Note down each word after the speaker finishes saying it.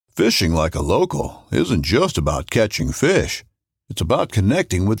Fishing like a local isn't just about catching fish. It's about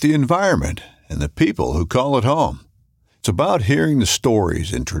connecting with the environment and the people who call it home. It's about hearing the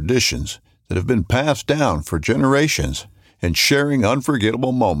stories and traditions that have been passed down for generations and sharing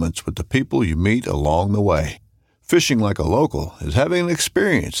unforgettable moments with the people you meet along the way. Fishing like a local is having an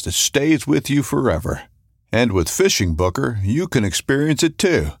experience that stays with you forever. And with Fishing Booker, you can experience it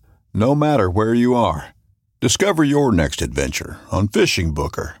too, no matter where you are. Discover your next adventure on Fishing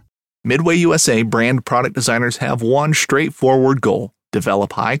Booker. Midway USA brand product designers have one straightforward goal: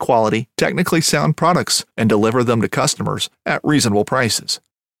 develop high-quality, technically sound products and deliver them to customers at reasonable prices.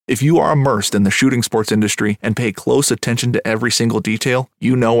 If you are immersed in the shooting sports industry and pay close attention to every single detail,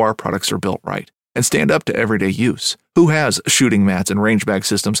 you know our products are built right and stand up to everyday use. Who has shooting mats and range bag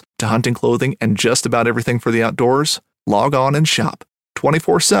systems to hunting clothing and just about everything for the outdoors? Log on and shop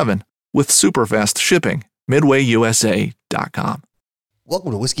 24/7 with super fast shipping. MidwayUSA.com.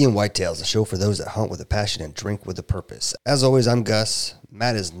 Welcome to Whiskey and Whitetails, a show for those that hunt with a passion and drink with a purpose. As always, I'm Gus.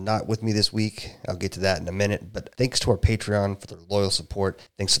 Matt is not with me this week. I'll get to that in a minute, but thanks to our Patreon for their loyal support.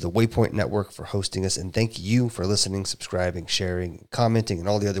 Thanks to the Waypoint Network for hosting us, and thank you for listening, subscribing, sharing, commenting, and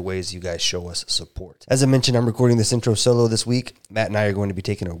all the other ways you guys show us support. As I mentioned, I'm recording this intro solo this week. Matt and I are going to be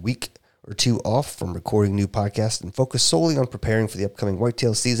taking a week or two off from recording new podcasts and focus solely on preparing for the upcoming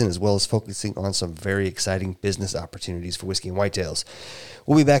whitetail season, as well as focusing on some very exciting business opportunities for Whiskey and Whitetails.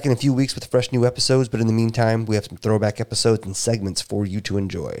 We'll be back in a few weeks with fresh new episodes, but in the meantime, we have some throwback episodes and segments for you to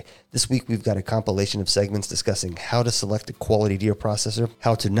enjoy. This week, we've got a compilation of segments discussing how to select a quality deer processor,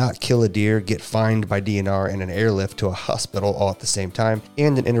 how to not kill a deer, get fined by DNR, and an airlift to a hospital all at the same time,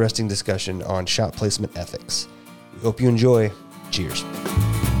 and an interesting discussion on shot placement ethics. We hope you enjoy. Cheers.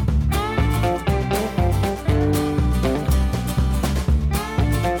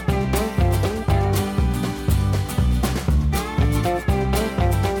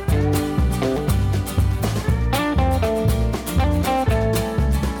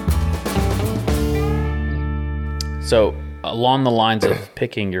 So, along the lines of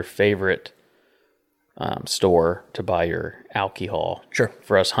picking your favorite store to buy your alcohol, Sure.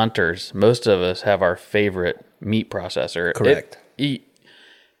 For us hunters, most of us have our favorite meat processor. Correct.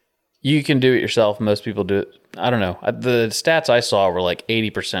 You can do it yourself. Most people do it. I don't know. The stats I saw were like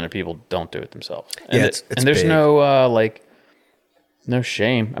 80% of people don't do it themselves. And, yeah, it's and there's big. no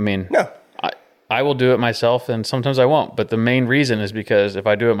shame. I mean, No. I will do it myself, and sometimes I won't. But the main reason is because if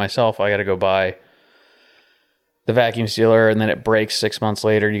I do it myself, I got to go buy the vacuum sealer, and then it breaks 6 months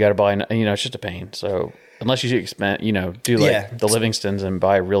later. You got to buy, it's just a pain. So unless you do the Livingstons and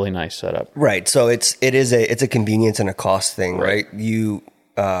buy a really nice setup. Right. So it's a convenience and a cost thing, right? You,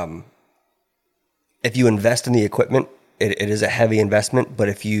 if you invest in the equipment, it is a heavy investment, but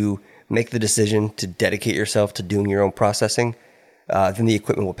if you make the decision to dedicate yourself to doing your own processing, then the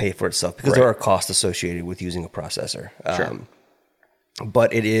equipment will pay for itself because there are costs associated with using a processor. Sure.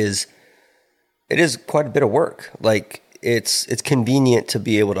 But it is quite a bit of work. Like it's convenient to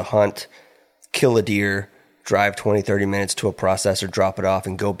be able to hunt, kill a deer, drive 20, 30 minutes to a processor, drop it off,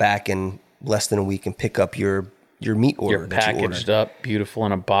 and go back in less than a week and pick up your meat order. You're packaged up, beautiful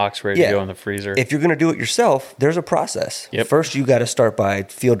in a box, ready to go in the freezer. If you're going to do it yourself, there's a process. Yep. First, you got to start by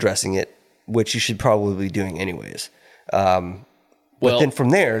field dressing it, which you should probably be doing anyways. But then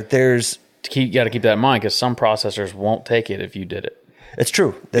from there, you got to keep that in mind because some processors won't take it if you did it. It's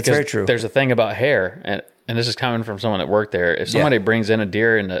true. That's very true. There's a thing about hair, and this is coming from someone that worked there. If somebody brings in a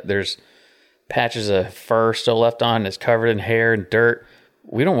deer and there's patches of fur still left on, it's covered in hair and dirt,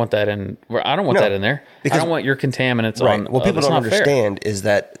 we don't want that in. I don't want that in there. Because I don't want your contaminants on. What people don't understand is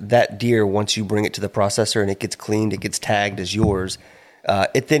that deer, once you bring it to the processor and it gets cleaned, it gets tagged as yours,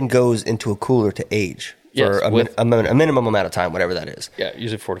 it then goes into a cooler to age for a minimum amount of time, whatever that is. Yeah,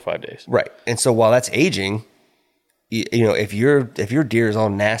 usually 4 to 5 days. Right. And so while that's aging, if your deer is all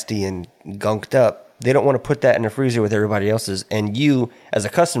nasty and gunked up, they don't want to put that in the freezer with everybody else's. And you, as a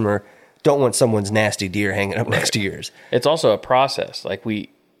customer, don't want someone's nasty deer hanging up next to yours. It's also a process. Like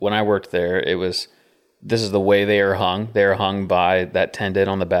when I worked there, this is the way they are hung. They're hung by that tendon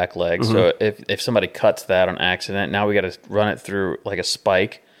on the back leg. Mm-hmm. So if somebody cuts that on accident, now we got to run it through like a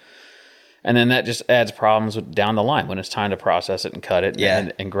spike. And then that just adds problems down the line when it's time to process it and cut it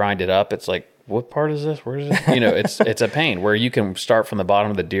and grind it up. It's like, what part is this? Where is it? It's a pain where you can start from the bottom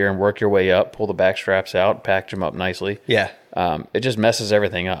of the deer and work your way up, pull the back straps out, package them up nicely. Yeah. It just messes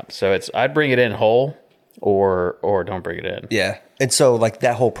everything up. So I'd bring it in whole or don't bring it in. Yeah. And so like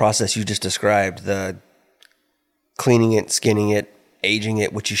that whole process you just described, the cleaning it, skinning it, aging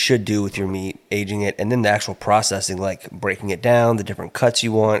it, which you should do with your meat, aging it, and then the actual processing, like breaking it down, the different cuts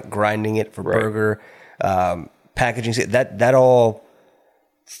you want, grinding it for burger, packaging it, that all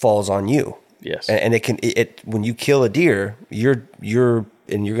falls on you. Yes. And it when you kill a deer, you're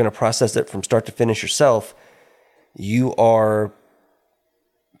going to process it from start to finish yourself. You are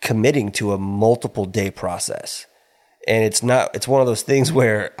committing to a multiple day process. And it's one of those things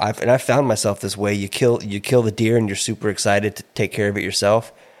where I found myself this way. You kill the deer and you're super excited to take care of it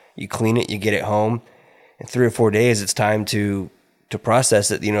yourself. You clean it, you get it home. In 3 or 4 days, it's time to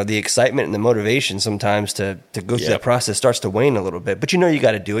process it. You know, the excitement and the motivation sometimes to go through that process starts to wane a little bit. But you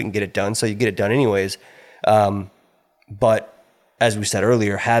got to do it and get it done. So you get it done anyways. But as we said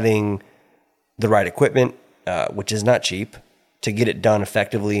earlier, having the right equipment, which is not cheap, to get it done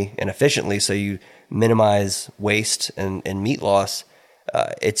effectively and efficiently so you minimize waste and meat loss,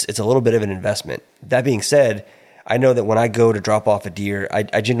 it's a little bit of an investment. That being said, I know that when I go to drop off a deer,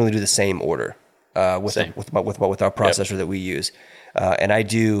 I generally do the same order with our processor that we use. And I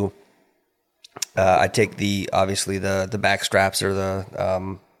do, I take obviously the back straps or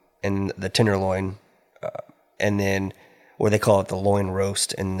and the tenderloin, and then, or they call it the loin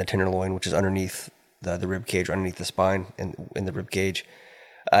roast and the tenderloin, which is underneath the rib cage, or underneath the spine and in the rib cage.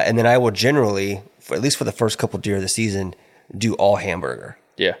 And then I will generally, at least for the first couple deer of the season, do all hamburger.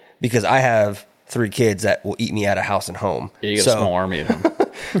 Yeah. Because I have 3 kids that will eat me out of house and home. Yeah, you got a small army of them.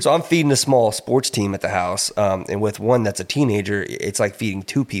 So I'm feeding a small sports team at the house. And with one that's a teenager, it's like feeding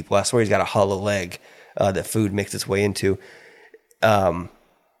 2 people. I swear he's got a hollow leg that food makes its way into. And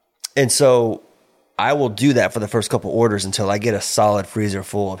so I will do that for the first couple orders until I get a solid freezer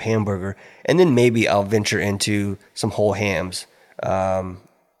full of hamburger. And then maybe I'll venture into some whole hams,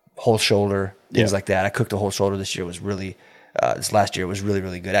 whole shoulder, things like that. I cooked a whole shoulder this year. It was really, this last year was really,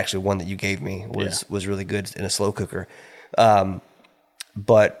 really good. Actually, one that you gave me was really good in a slow cooker.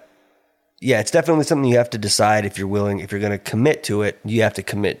 But yeah, it's definitely something you have to decide if you're going to commit to it. You have to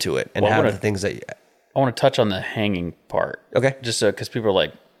commit to it and have the things that I want to touch on the hanging part. Okay. Just so, because people are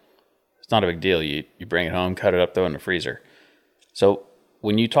like, it's not a big deal. You bring it home, cut it up, throw it in the freezer. So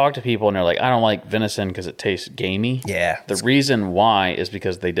when you talk to people and they're like, I don't like venison because it tastes gamey. Yeah. The reason why is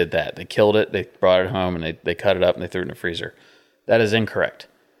because they did that. They killed it, they brought it home, and they cut it up and they threw it in the freezer. That is incorrect.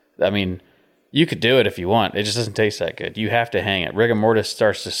 I mean, you could do it if you want. It just doesn't taste that good. You have to hang it. Rigor mortis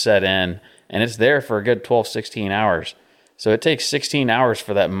starts to set in, and it's there for a good 12, 16 hours. So it takes 16 hours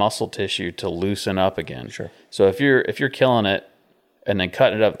for that muscle tissue to loosen up again. Sure. So if you're killing it and then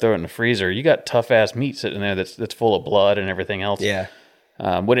cutting it up, throw it in the freezer, you got tough ass meat sitting there that's full of blood and everything else. Yeah.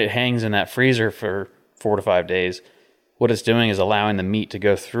 When it hangs in that freezer for 4 to 5 days, what it's doing is allowing the meat to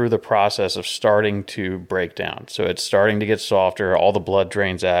go through the process of starting to break down. So it's starting to get softer. All the blood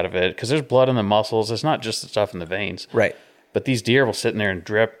drains out of it because there's blood in the muscles. It's not just the stuff in the veins. Right. But these deer will sit in there and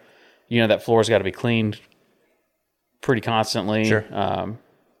drip. You know, that floor's got to be cleaned pretty constantly. Sure.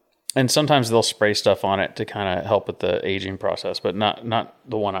 And sometimes they'll spray stuff on it to kind of help with the aging process, but not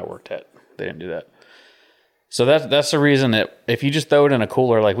the one I worked at. They didn't do that. So that's the reason that if you just throw it in a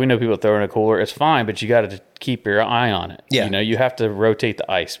cooler, like we know people throw it in a cooler, it's fine, but you got to keep your eye on it. Yeah. You know, you have to rotate the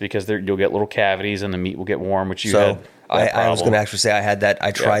ice because you'll get little cavities and the meat will get warm, which you had. I was going to actually say I had that.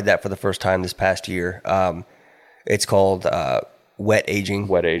 I tried that for the first time this past year. It's called wet aging.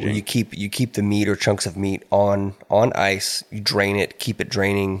 Wet aging. Where you keep the meat or chunks of meat on ice. You drain it, keep it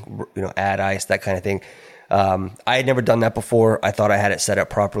draining. Add ice, that kind of thing. I had never done that before. I thought I had it set up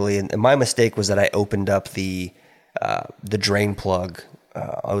properly, and my mistake was that I opened up the drain plug.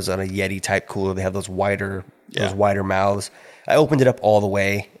 I was on a Yeti type cooler. They have those wider mouths. I opened it up all the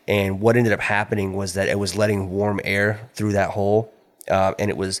way, and what ended up happening was that it was letting warm air through that hole, and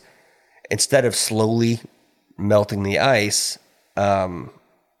it was, instead of slowly melting the ice,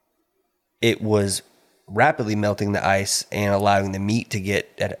 it was rapidly melting the ice and allowing the meat to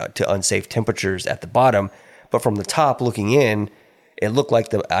get to unsafe temperatures at the bottom. But from the top looking in, it looked like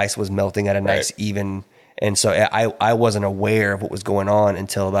the ice was melting at a nice even. And so I wasn't aware of what was going on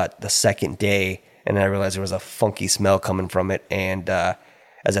until about the second day. And then I realized there was a funky smell coming from it. And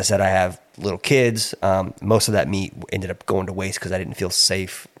as I said, I have little kids. Most of that meat ended up going to waste because I didn't feel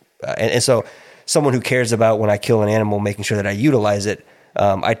safe. And so someone who cares about, when I kill an animal, making sure that I utilize it,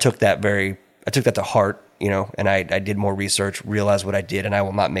 I took that to heart, and I did more research, realized what I did, and I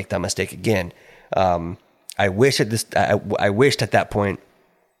will not make that mistake again. I wished at that point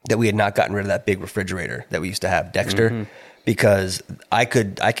that we had not gotten rid of that big refrigerator that we used to have, Dexter, because I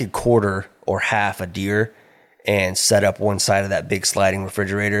could quarter or half a deer and set up one side of that big sliding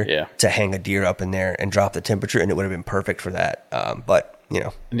refrigerator to hang a deer up in there and drop the temperature, and it would have been perfect for that. But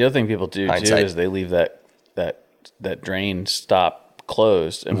and the other thing people do too is they leave that drain stop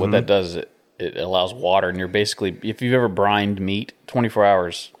closed, and what that does is it allows water, and you're basically, if you've ever brined meat, 24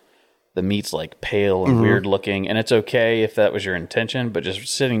 hours the meat's like pale and weird looking, and it's okay if that was your intention, but just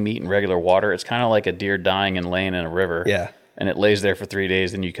sitting meat in regular water, it's kind of like a deer dying and laying in a river. Yeah. And it lays there for 3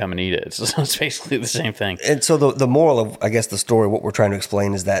 days, then you come and eat it. It's basically the same thing. And so the moral of, I guess, the story, what we're trying to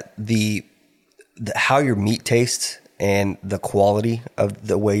explain is that the how your meat tastes and the quality of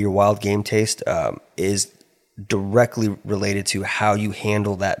the way your wild game tastes is directly related to how you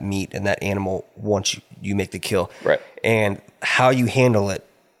handle that meat and that animal once you make the kill. Right. And how you handle it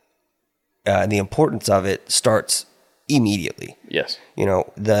and the importance of it starts immediately. Yes. You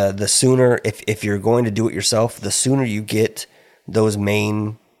know, the sooner, if you're going to do it yourself, the sooner you get those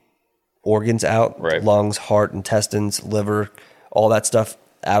main organs out, right. lungs, heart, intestines, liver, all that stuff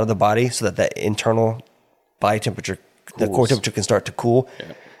out of the body so that the internal body temperature, the core temperature can start to cool.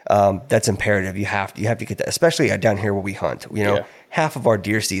 Yeah. That's imperative. You have to get that, especially down here where we hunt. You know, half of our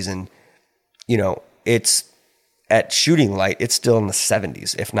deer season, you know, it's at shooting light, it's still in the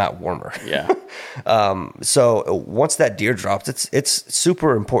 70s, if not warmer. Yeah. So once that deer drops, it's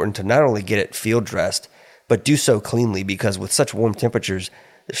super important to not only get it field dressed, but do so cleanly, because with such warm temperatures,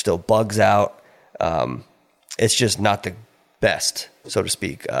 there's still bugs out. It's just not the best, so to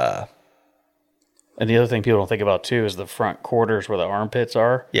speak. And the other thing people don't think about too is the front quarters where the armpits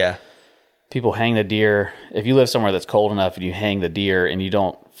are. Yeah. People hang the deer. If you live somewhere that's cold enough and you hang the deer and you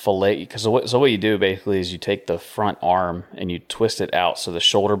don't fillet, because so what you do basically is you take the front arm and you twist it out so the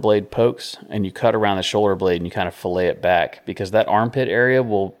shoulder blade pokes, and you cut around the shoulder blade and you kind of fillet it back, because that armpit area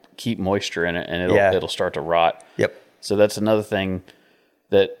will keep moisture in it and it'll start to rot. Yep. So that's another thing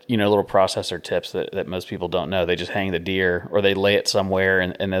that, you know, little processor tips that most people don't know. They just hang the deer or they lay it somewhere,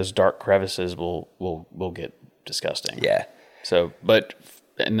 and those dark crevices will get disgusting. Yeah. So, but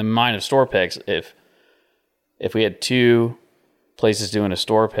in the mind of store picks, if we had two places doing a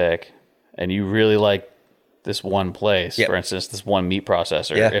store pick and you really like this one place, for instance, this one meat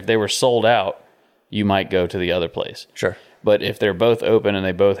processor, if they were sold out, you might go to the other place. Sure. But if they're both open and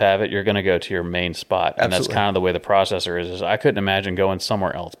they both have it, you're going to go to your main spot. And Absolutely. that's kind of the way the processor is. I couldn't imagine going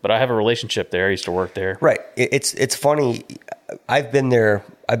somewhere else, but I have a relationship there. I used to work there. Right. It's funny. I've been there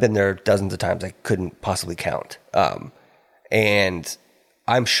dozens of times. I couldn't possibly count. And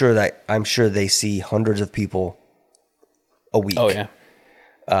I'm sure they see hundreds of people a week. Oh yeah.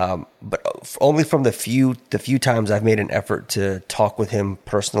 But only from the few times I've made an effort to talk with him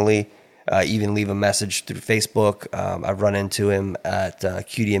personally, even leave a message through Facebook. I've run into him at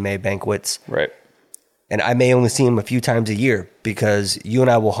QDMA banquets. Right. And I may only see him a few times a year, because you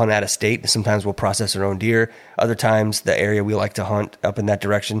and I will hunt out of state. Sometimes we'll process our own deer. Other times, the area we like to hunt up in that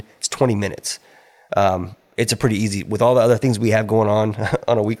direction, it's 20 minutes. It's a pretty easy, with all the other things we have going on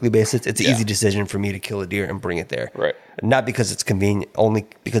a weekly basis, it's an easy decision for me to kill a deer and bring it there. Right. Not because it's convenient, only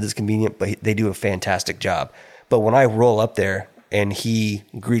because it's convenient, but they do a fantastic job. But when I roll up there and he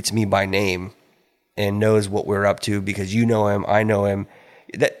greets me by name and knows what we're up to, because you know him, I know him,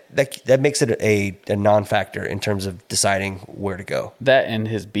 that makes it a non-factor in terms of deciding where to go. That and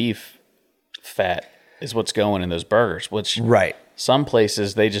his beef fat is what's going in those burgers, which Right. some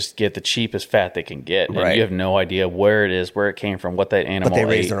places they just get the cheapest fat they can get, and Right. you have no idea where it is, where it came from, what that animal But they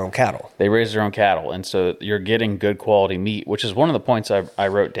raise ate. their own cattle. They raise their own cattle, and so you're getting good quality meat, which is one of the points I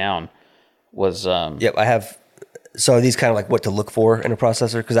wrote down was Yep, I have. So are these kind of like what to look for in a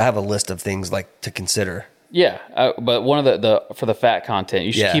processor? Because I have a list of things like to consider. yeah, but one of the for the fat content,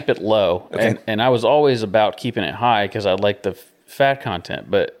 you should keep it low, Okay. and I was always about keeping it high because I like the fat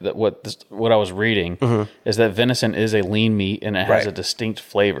content. But what I was reading is that venison is a lean meat and it has a distinct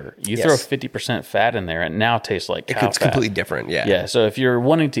flavor. You throw 50% fat in there, and it now tastes like cow It's fat. completely different. Yeah. Yeah, so if you're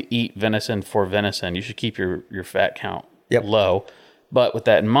wanting to eat venison for venison, you should keep your fat count low. But with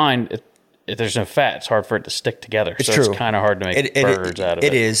that in mind, if there's no fat, it's hard for it to stick together. It's so true. It's kind of hard to make burgers out of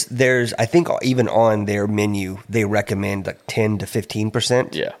it. It is. There's, I think, even on their menu, they recommend like 10 to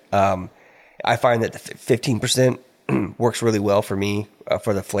 15%. Yeah. I find that the 15% works really well for me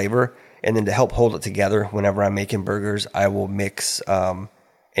for the flavor. And then to help hold it together, whenever I'm making burgers, I will mix an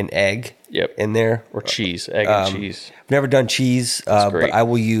egg in there. Or cheese, egg and cheese. I've never done cheese, but great. I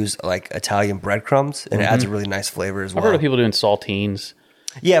will use like Italian breadcrumbs, and it adds a really nice flavor as well. I've heard of people doing saltines.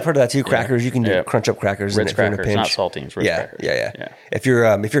 Yeah, I've heard of that too. Crackers, you can do crunch up crackers. Ritz if you're in a crackers, pinch. not saltines. Ritz crackers. Yeah. If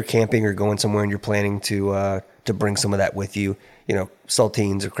you're camping or going somewhere and you're planning to bring some of that with you, you know,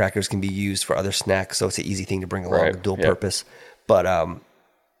 saltines or crackers can be used for other snacks, so it's an easy thing to bring along, dual purpose. But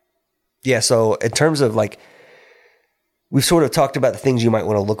so in terms of like, we've sort of talked about the things you might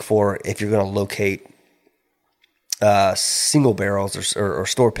want to look for if you're going to locate single barrels or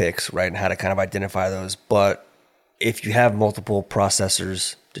store picks, right, and how to kind of identify those. But if you have multiple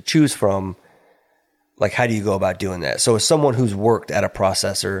processors to choose from, Like, how do you go about doing that? So as someone who's worked at a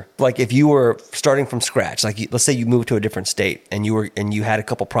processor, like if you were starting from scratch, like let's say you moved to a different state and you had a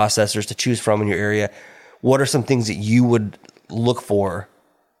couple processors to choose from in your area, what are some things that you would look for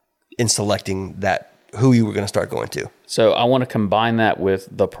in selecting that, who you were going to start going to? So I want to combine that with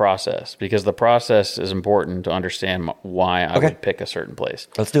the process, because the process is important to understand why I would pick a certain place.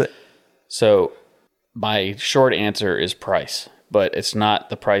 Let's do it. So my short answer is price, but it's not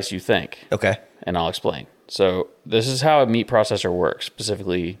the price you think. Okay. And I'll explain. So this is how a meat processor works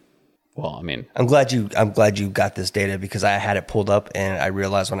specifically. Well, I mean, I'm glad you got this data, because I had it pulled up and I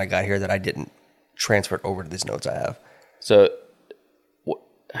realized when I got here that I didn't transfer it over to these notes I have. So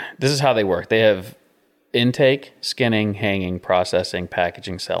this is how they work. They have intake, skinning, hanging, processing,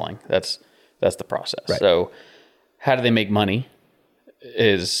 packaging, selling. That's the process. Right. So how do they make money?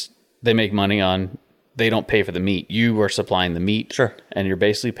 Is they make money on, they don't pay for the meat. You are supplying the meat. Sure. And you're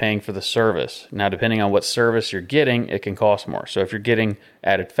basically paying for the service. Now, depending on what service you're getting, it can cost more. So if you're getting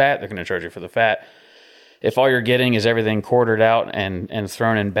added fat, they're going to charge you for the fat. If all you're getting is everything quartered out and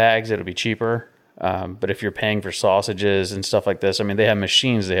thrown in bags, it'll be cheaper. But if you're paying for sausages and stuff like this, I mean, they have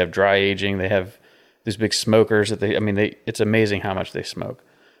machines, they have dry aging, they have these big smokers that it's amazing how much they smoke.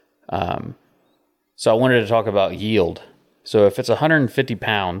 So I wanted to talk about yield. So if it's 150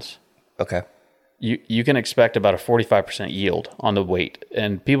 pounds, okay, you can expect about a 45% yield on the weight.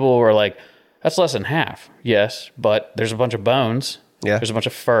 And people are like, that's less than half. Yes, but there's a bunch of bones. Yeah. There's a bunch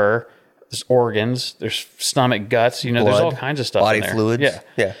of fur. There's organs. There's stomach, guts. Blood, there's all kinds of stuff body in there. fluids.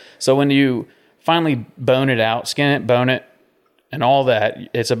 Yeah. So when you finally bone it out, skin it, bone it, and all that,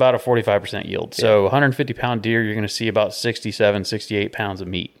 it's about a 45% yield. So 150 pound deer, you're going to see about 67, 68 pounds of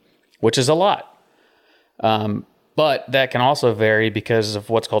meat, which is a lot. But that can also vary because of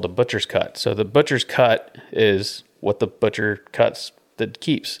what's called a butcher's cut. So the butcher's cut is what the butcher cuts that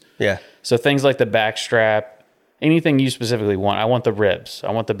keeps. Yeah. So things like the back strap, anything you specifically want. I want the ribs.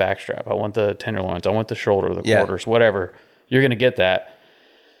 I want the back strap. I want the tenderloins. I want the shoulder, the quarters, whatever. You're going to get that.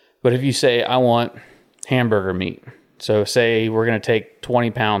 But if you say, I want hamburger meat. So say we're going to take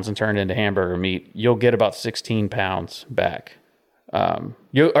 20 pounds and turn it into hamburger meat. You'll get about 16 pounds back. You'll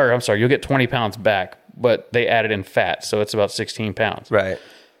get 20 pounds back, but they added in fat. So it's about 16 pounds. Right.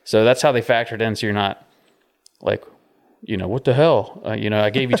 So that's how they factored in. So you're not like, what the hell?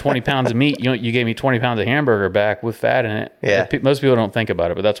 I gave you 20 pounds of meat. You gave me 20 pounds of hamburger back with fat in it. Yeah. Most people don't think about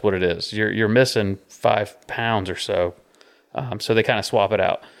it, but that's what it is. You're missing 5 pounds or so. So they kind of swap it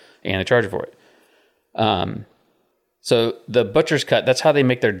out and they charge you for it. So the butcher's cut, that's how they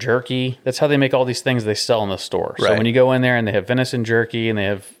make their jerky. That's how they make all these things they sell in the store. Right. So when you go in there and they have venison jerky and they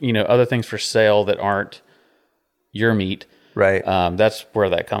have, other things for sale that aren't your meat. Right. That's where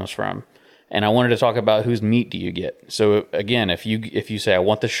that comes from. And I wanted to talk about whose meat do you get. So again, if you say, I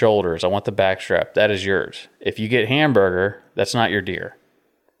want the shoulders, I want the backstrap, that is yours. If you get hamburger, that's not your deer.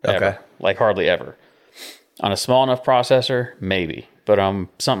 Ever. Okay. Like hardly ever. On a small enough processor, maybe. But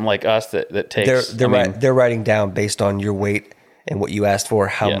something like us that takes... They're writing down based on your weight and what you asked for,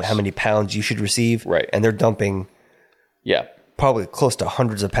 how many pounds you should receive. Right. And they're dumping yeah, probably close to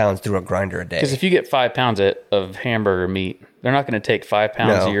hundreds of pounds through a grinder a day. because if you get 5 pounds of hamburger meat, they're not going to take 5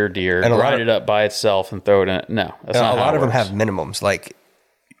 pounds of your deer, and grind it up by itself and throw it in. No, that's not how a lot it of them works. have minimums. Like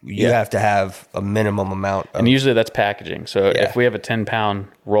you have to have a minimum amount of... And usually that's packaging. So if we have a 10-pound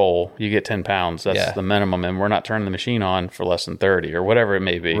roll, you get 10 pounds. That's the minimum. And we're not turning the machine on for less than 30 or whatever it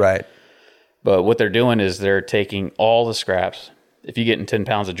may be. Right. But what they're doing is they're taking all the scraps. If you're getting 10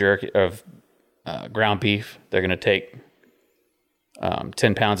 pounds of jerky of ground beef, they're going to take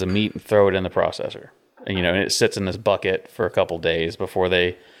 10 pounds of meat and throw it in the processor. And, and it sits in this bucket for a couple days before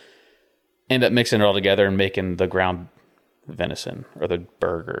they end up mixing it all together and making the ground venison or the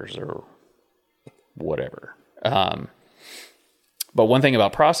burgers or whatever. But one thing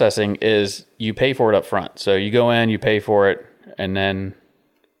about processing is you pay for it up front. So you go in, you pay for it, and then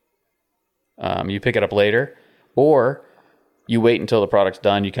you pick it up later, or you wait until the product's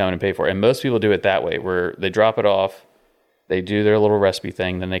done, you come in and pay for it. And most people do it that way, where they drop it off, they do their little recipe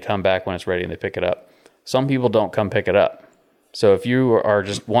thing, then they come back when it's ready and they pick it up. Some people don't come pick it up. So if you are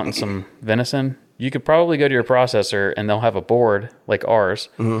just wanting some venison, you could probably go to your processor and they'll have a board like ours,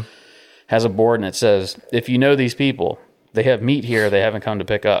 has a board and it says, if you know these people, they have meat here they haven't come to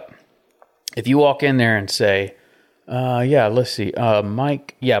pick up. If you walk in there and say, let's see,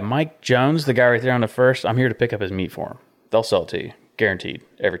 Mike Jones, the guy right there on the first, I'm here to pick up his meat for him. They'll sell it to you, guaranteed,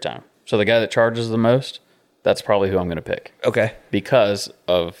 every time. So the guy that charges the most, that's probably who I'm going to pick. Okay. Because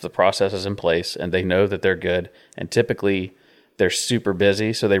of the processes in place and they know that they're good. And typically they're super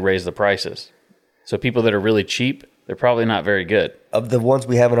busy, so they raise the prices. So people that are really cheap, they're probably not very good. Of the ones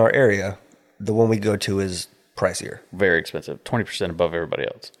we have in our area, the one we go to is pricier. Very expensive, 20% above everybody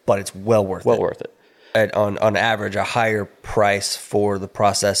else. But it's well worth it. Well worth it. And on average, a higher price for the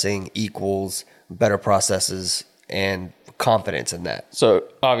processing equals better processes and confidence in that. So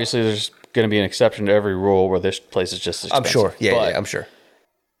obviously there's going to be an exception to every rule where this place is just expensive. I'm sure. Yeah, I'm sure.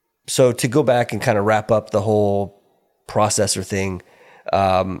 So to go back and kind of wrap up the whole processor thing,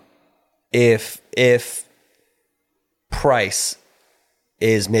 if price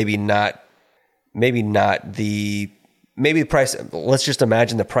is maybe the price, let's just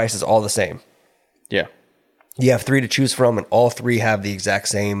imagine the price is all the same. Yeah. You have 3 to choose from, and all 3 have the exact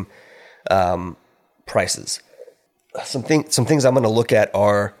same prices. Some things I'm going to look at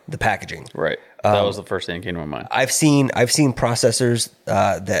are the packaging. Right. That was the first thing that came to my mind. I've seen processors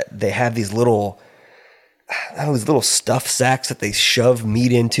that they have these little stuff sacks that they shove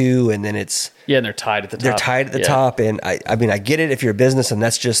meat into, and then it's and they're tied at the top. They're tied at the top, and I mean I get it if you're a business and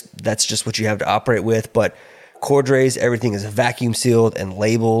that's just what you have to operate with. But Cordray's, everything is vacuum sealed and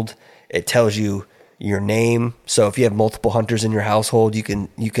labeled. It tells you your name. So if you have multiple hunters in your household, you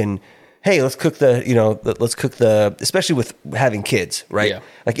can. Hey, let's cook especially with having kids, right? Yeah.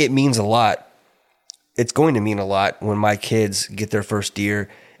 Like it means a lot. It's going to mean a lot when my kids get their first deer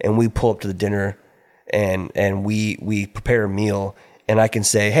and we pull up to the dinner and we prepare a meal and I can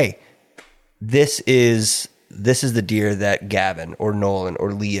say, hey, this is the deer that Gavin or Nolan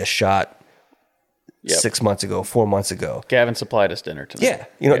or Leah shot 6 months ago, 4 months ago. Gavin supplied us dinner tonight.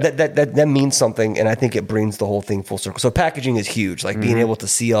 Yeah. That means something, and I think it brings the whole thing full circle. So packaging is huge, like being able to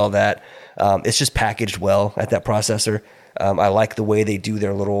see all that. It's just packaged well at that processor. I like the way they do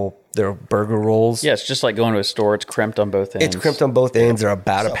their burger rolls. Yeah, it's just like going to a store. It's crimped on both ends. It's crimped on both ends. They're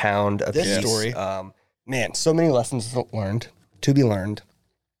about a pound a this piece. story, man, so many lessons to be learned.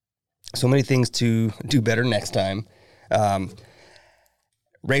 So many things to do better next time.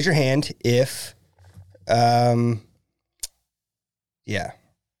 Raise your hand if, raise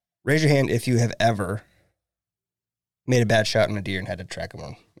your hand if you have ever made a bad shot on a deer and had to track him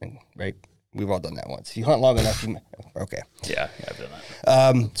on. Right? We've all done that once. If you hunt long enough, okay. Yeah, I've done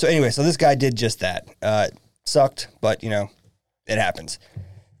that. So anyway, so this guy did just that. Sucked, but it happens.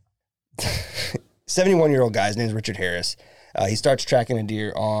 71-year-old guy, his name is Richard Harris. He starts tracking a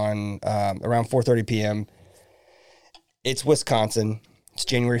deer on around 4:30 p.m. It's Wisconsin. It's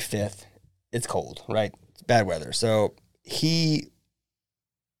January 5th. It's cold, right? It's bad weather. So he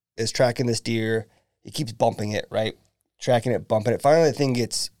is tracking this deer. He keeps bumping it, right? Tracking it, bumping it. Finally, the thing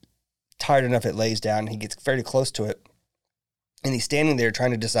gets tired enough it lays down. He gets fairly close to it. And he's standing there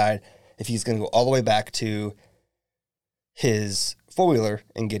trying to decide if he's going to go all the way back to his four-wheeler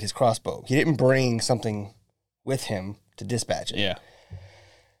and get his crossbow. He didn't bring something with him to dispatch it. Yeah.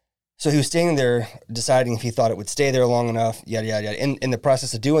 So he was standing there deciding if he thought it would stay there long enough, yada, yada, yada. In the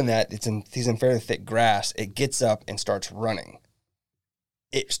process of doing that, he's in fairly thick grass. It gets up and starts running.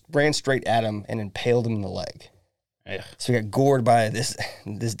 It ran straight at him and impaled him in the leg. Ugh. So he got gored by this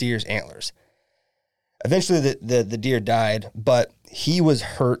deer's antlers. Eventually, the deer died, but he was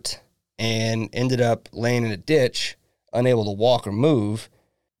hurt and ended up laying in a ditch, unable to walk or move,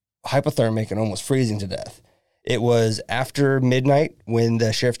 hypothermic and almost freezing to death. It was after midnight when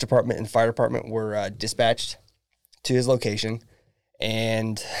the sheriff's department and fire department were dispatched to his location,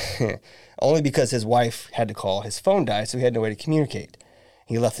 and only because his wife had to call, his phone died, so he had no way to communicate.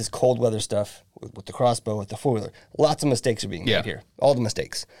 He left his cold weather stuff with the crossbow, with the four-wheeler. Lots of mistakes are being made here. All the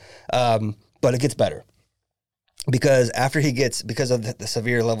mistakes. But it gets better. Because because of the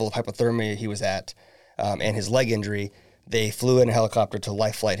severe level of hypothermia he was at and his leg injury, they flew in a helicopter to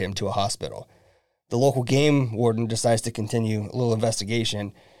life flight him to a hospital. The local game warden decides to continue a little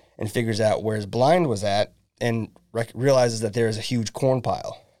investigation and figures out where his blind was at and realizes that there is a huge corn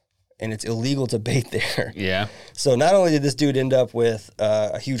pile and it's illegal to bait there. Yeah. So not only did this dude end up with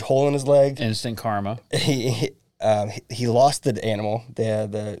a huge hole in his leg, Instant karma. he lost the animal.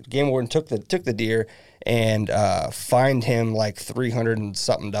 The game warden took the deer and fined him like $300 and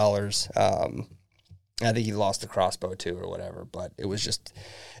something. I think he lost the crossbow too or whatever, but it was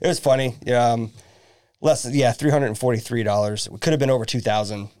funny. $343. It could have been over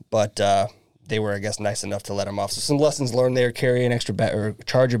 $2,000, but they were, I guess, nice enough to let him off. So some lessons learned there: carry an extra or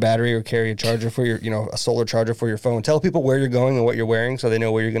charge your battery, or carry a charger for your, a solar charger for your phone. Tell people where you're going and what you're wearing, so they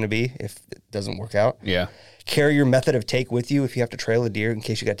know where you're going to be if it doesn't work out. Yeah. Carry your method of take with you if you have to trail a deer in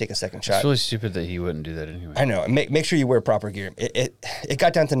case you got to take a second shot. It's really stupid that he wouldn't do that anyway. I know. Make sure you wear proper gear. It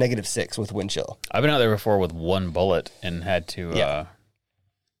got down to -6 with wind chill. I've been out there before with one bullet and had to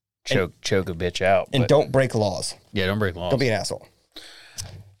choke a bitch out. And don't break laws. Yeah, don't break laws. Don't be an asshole.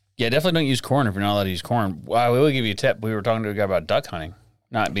 Yeah, definitely don't use corn if you're not allowed to use corn. Wow, we will give you a tip. We were talking to a guy about duck hunting,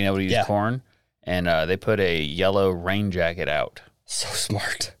 not being able to use corn. and they put a yellow rain jacket out. So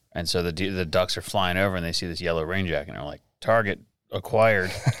smart. And so the ducks are flying over, and they see this yellow rain jacket, and they're like, "Target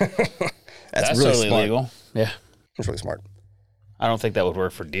acquired." That's really totally smart. legal. Yeah, That's really smart. I don't think that would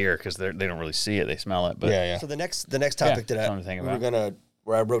work for deer because they don't really see it; they smell it. But So the next topic that something to think about.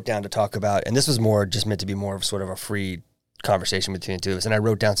 where I wrote down to talk about, and this was more just meant to be more of sort of a free conversation between the two of us, and I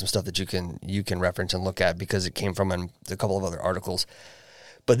wrote down some stuff that you can reference and look at because it came from a couple of other articles.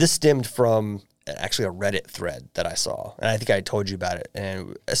 But this stemmed from actually a Reddit thread that I saw, and I think I told you about it.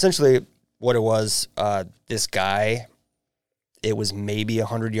 And essentially, what it was, this guy, it was maybe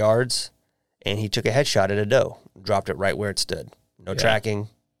 100 yards, and he took a headshot at a doe, dropped it right where it stood. No tracking,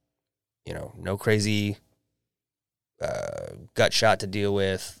 no crazy gut shot to deal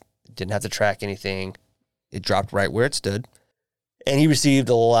with. Didn't have to track anything. It dropped right where it stood. And he received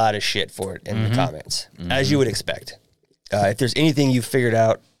a lot of shit for it in the comments, as you would expect. If there's anything you've figured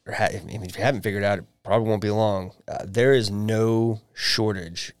out, or if you haven't figured out, it probably won't be long. There is no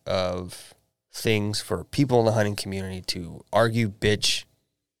shortage of things for people in the hunting community to argue, bitch,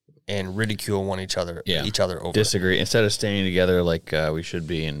 and ridicule each other over. Disagree instead of staying together like we should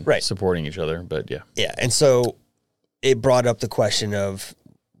be and supporting each other. But yeah. And so it brought up the question of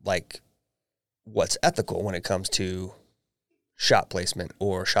like, what's ethical when it comes to shot placement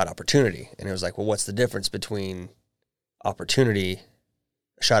or shot opportunity? And it was like, well, what's the difference between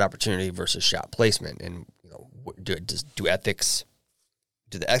shot opportunity versus shot placement? And do the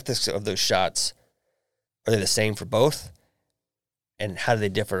ethics of those shots, are they the same for both? And how do they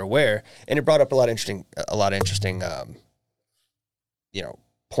differ or where? And it brought up a lot of interesting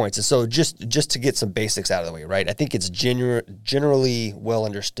points. And so just to get some basics out of the way, right? I think it's generally well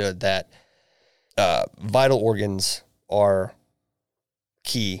understood that vital organs are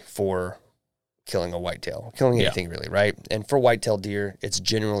key for killing a whitetail, killing anything really, right? And for whitetail deer, it's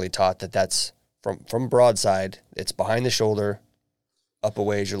generally taught that that's from broadside, it's behind the shoulder, up a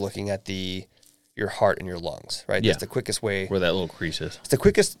ways, you're looking at your heart and your lungs, right? Yeah. That's the quickest way. where that little crease is. It's the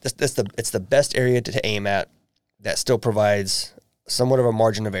quickest, it's the best area to aim at that still provides somewhat of a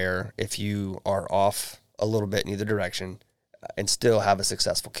margin of error if you are off a little bit in either direction and still have a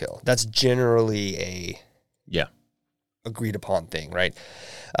successful kill. That's generally a agreed upon thing, right?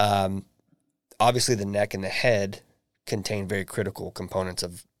 Obviously, the neck and the head contain very critical components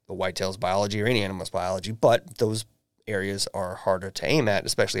of the whitetail's biology or any animal's biology, but those areas are harder to aim at,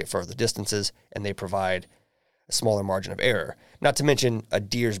 especially at further distances, and they provide a smaller margin of error. Not to mention, a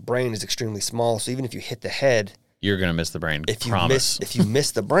deer's brain is extremely small, so even if you hit the head, You're going to miss the brain. if you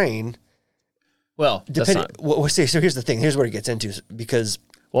miss the brain, well, depending. So here's the thing. Here's where it gets into, because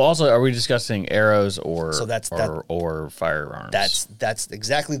also, are we discussing arrows or firearms? That's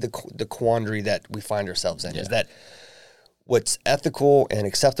exactly the quandary that we find ourselves in. Is that what's ethical and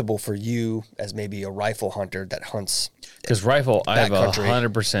acceptable for you as maybe a rifle hunter that hunts? Because rifle, I have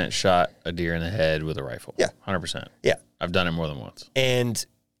backcountry. 100% shot a deer in the head with a rifle. Yeah. 100%. Yeah. I've done it more than once. And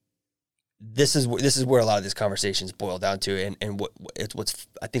this is where a lot of these conversations boil down to. And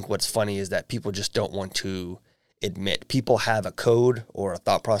what's funny is that people just don't want to admit. People have a code or a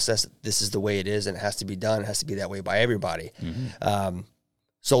thought process. This is the way it is, and it has to be done. It has to be that way by everybody.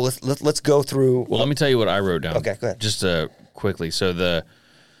 So let's go through. Well, let me tell you what I wrote down. Okay, go ahead. Just quickly. So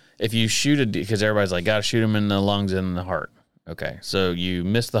if you shoot a deer, because everybody's like, got to shoot him in the lungs and the heart. Okay, so you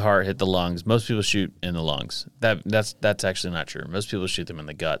miss the heart, hit the lungs. Most people shoot in the lungs. That's actually not true. Most people shoot them in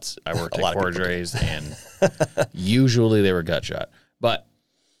the guts. I worked at Cordray's, and usually they were gut shot. But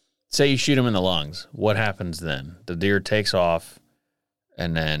say you shoot them in the lungs, what happens then? The deer takes off,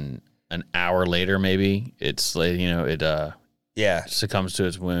 and then an hour later, maybe it succumbs to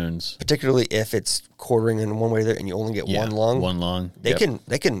its wounds. Particularly if it's quartering in one way or the other, and you only get one lung. One lung. They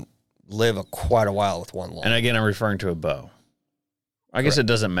can live quite a while with one lung. And again, I'm referring to a bow. I guess it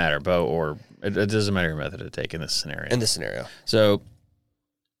doesn't matter, bow or it doesn't matter your method to take in this scenario. So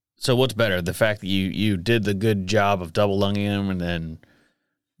what's better, the fact that you did the good job of double lunging them, and then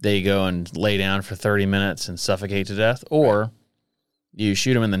they go and lay down for 30 minutes and suffocate to death, or you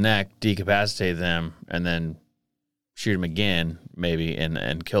shoot them in the neck, decapacitate them, and then shoot them again, maybe,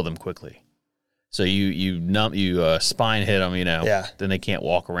 and kill them quickly. So you spine hit them, then they can't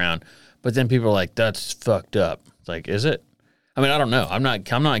walk around. But then people are like, that's fucked up. It's like, is it? I mean, I don't know. I'm not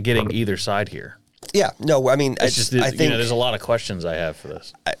getting either side here. Yeah, no, I mean, I think there's a lot of questions I have for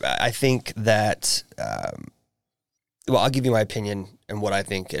this. I think that, I'll give you my opinion and what I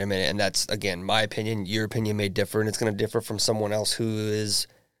think in a minute. And that's, again, my opinion. Your opinion may differ, and it's going to differ from someone else who is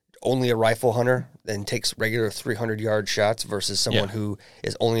only a rifle hunter and takes regular 300-yard shots versus someone who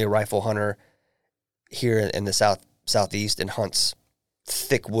is only a rifle hunter here in the southeast and hunts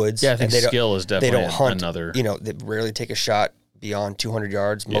thick woods. Yeah, I think skill is definitely they don't hunt, another. They rarely take a shot beyond 200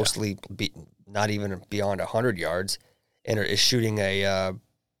 yards, mostly not even beyond 100 yards, and is shooting a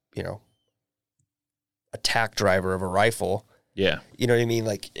tack driver of a rifle. Yeah. You know what I mean?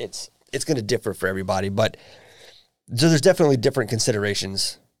 Like it's going to differ for everybody, but so there's definitely different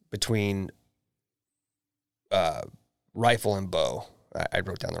considerations between rifle and bow. I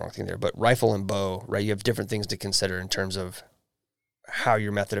wrote down the wrong thing there, but rifle and bow, right? You have different things to consider in terms of how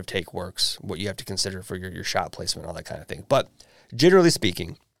your method of take works, what you have to consider for your shot placement, all that kind of thing. But generally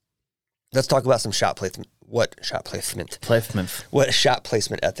speaking, let's talk about some shot placement. What shot placement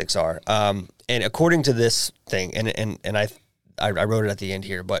ethics are. And according to this thing, and I wrote it at the end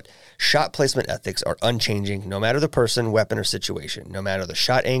here, but shot placement ethics are unchanging no matter the person, weapon, or situation, no matter the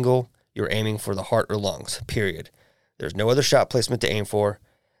shot angle, you're aiming for the heart or lungs, period. There's no other shot placement to aim for.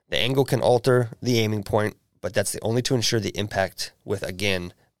 The angle can alter the aiming point, but that's only to ensure the impact with,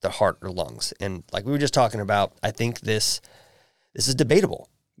 again, the heart or lungs. And like we were just talking about, I think this is debatable.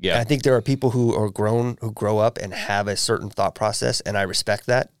 Yeah. And I think there are people who grow up and have a certain thought process, and I respect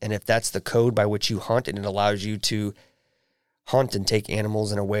that. And if that's the code by which you hunt and it allows you to hunt and take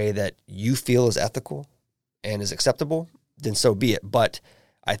animals in a way that you feel is ethical and is acceptable, then so be it. But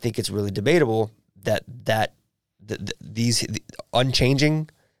I think it's really debatable that these unchanging,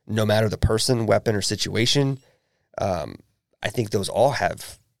 no matter the person, weapon, or situation, I think those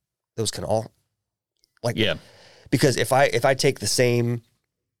can all because if I take the same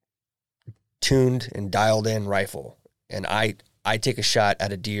tuned and dialed in rifle and I take a shot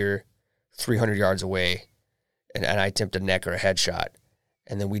at a deer 300 yards away and I attempt a neck or a headshot,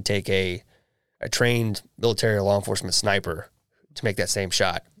 and then we take a trained military or law enforcement sniper to make that same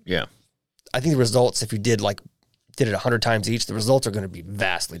shot. Yeah. I think the results, if you did it 100 times each, the results are going to be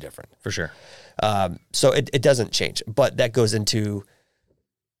vastly different. For sure. So it doesn't change, but that goes into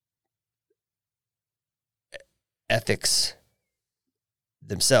ethics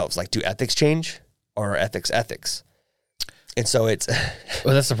themselves. Like, do ethics change, or are ethics? And so it's...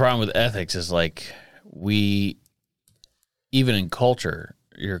 Well, that's the problem with ethics is like even in culture,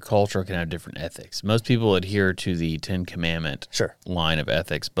 your culture can have different ethics. Most people adhere to the 10 Commandment line of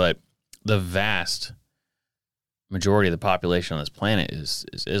ethics, but the vast majority of the population on this planet is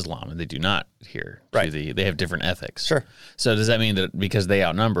Islam, and they do not adhere to they have different ethics. Sure. So does that mean that because they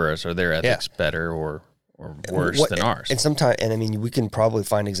outnumber us, are their ethics better or worse than ours? And sometimes, and I mean, we can probably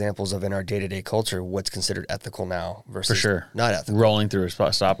find examples of in our day-to-day culture what's considered ethical now versus not ethical. Rolling through a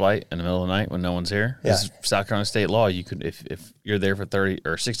stoplight in the middle of the night when no one's here. Yeah. This is South Carolina state law. You could, if you're there for 30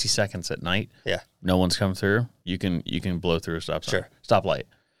 or 60 seconds at night, no one's come through, you can blow through a stoplight.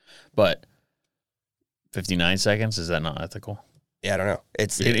 But 59 seconds, is that not ethical? Yeah, I don't know.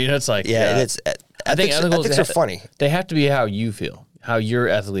 It's like it's. I think ethics are funny. They have to be how you feel, how you're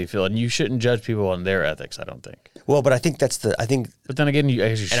ethically feel, and you shouldn't judge people on their ethics. I don't think. Well, but I think But then again, you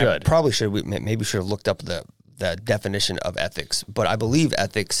actually should. I probably should. We maybe should have looked up the definition of ethics. But I believe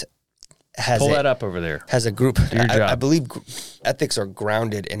ethics has pull that up over there. Has a group. I believe ethics are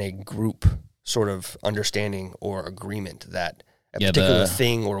grounded in a group sort of understanding or agreement that a particular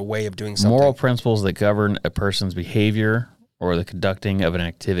thing or a way of doing something. Moral principles that govern a person's behavior or the conducting of an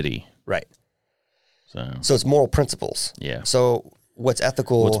activity. Right. So it's moral principles. Yeah. So what's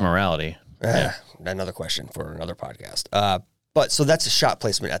ethical? What's morality? Another question for another podcast. But so that's a shot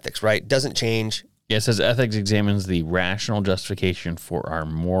placement ethics, right? Doesn't change. Yeah, it says ethics examines the rational justification for our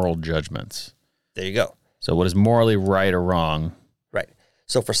moral judgments. There you go. So what is morally right or wrong? Right.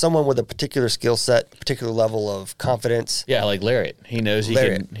 So for someone with a particular skill set, particular level of confidence. Yeah, like Lariat. He knows he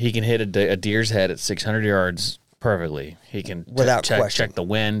can hit a deer's head at 600 yards perfectly. He can check the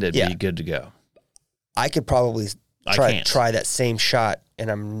wind and be good to go. I could probably try that same shot, and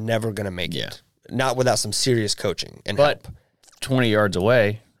I'm never going to make it. Not without some serious coaching and help. 20 yards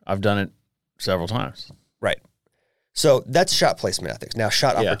away, I've done it several times. Right. So that's shot placement ethics. Now,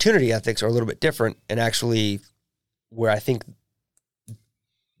 shot opportunity ethics are a little bit different, and actually where I think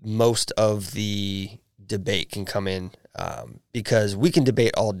most of the debate can come in, because we can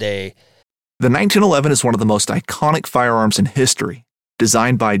debate all day. The 1911 is one of the most iconic firearms in history.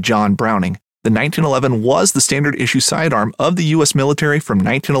 Designed by John Browning, the 1911 was the standard issue sidearm of the U.S. military from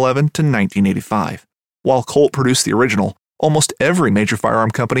 1911 to 1985. While Colt produced the original, almost every major firearm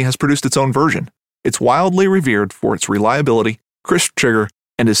company has produced its own version. It's wildly revered for its reliability, crisp trigger,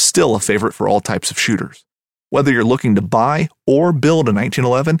 and is still a favorite for all types of shooters. Whether you're looking to buy or build a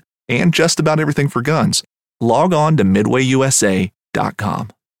 1911 and just about everything for guns, log on to MidwayUSA.com.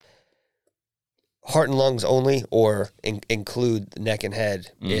 heart and lungs only, or include neck and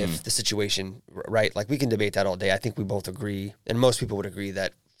head if the situation, right? Like we can debate that all day. I think we both agree, and most people would agree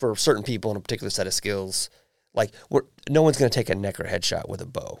that for certain people in a particular set of skills, like no one's going to take a neck or head shot with a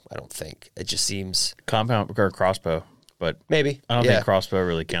bow. I don't think. It just seems compound or crossbow, but maybe I don't think crossbow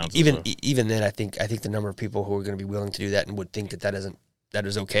really counts. Even then, I think the number of people who are going to be willing to do that and would think that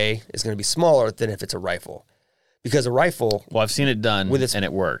is okay is going to be smaller than if it's a rifle. Because a rifle... Well, I've seen it done, and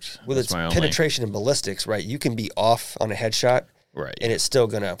it worked. With its penetration and ballistics, right, you can be off on a headshot, right, and it's still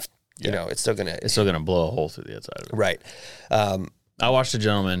going to, it's still going to blow a hole through the outside of it. Right. I watched a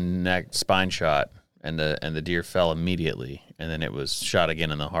gentleman spine shot, and the deer fell immediately, and then it was shot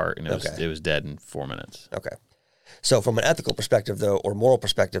again in the heart, and it was dead in 4 minutes. Okay. So from an ethical perspective, though, or moral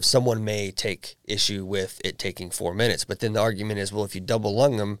perspective, someone may take issue with it taking 4 minutes, but then the argument is, well, if you double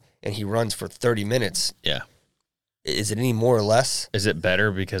lung him and he runs for 30 minutes... Yeah. Is it any more or less? Is it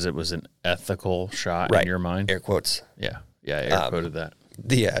better because it was an ethical shot in your mind? Air quotes. Yeah, air quoted that.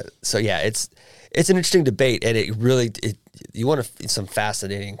 So it's an interesting debate, and you want some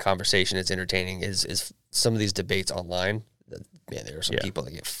fascinating conversation. It's entertaining. Is some of these debates online? Man, there are some people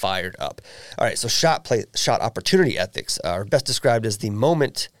that get fired up. All right, so shot opportunity ethics are best described as the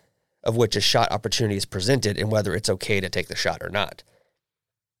moment of which a shot opportunity is presented and whether it's okay to take the shot or not.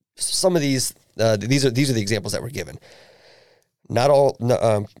 Some of these are the examples that were given. Not all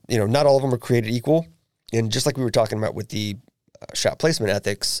of them are created equal, and just like we were talking about with the shot placement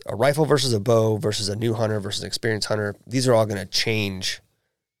ethics, a rifle versus a bow versus a new hunter versus an experienced hunter, these are all going to change,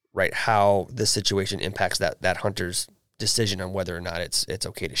 right? How this situation impacts that hunter's decision on whether or not it's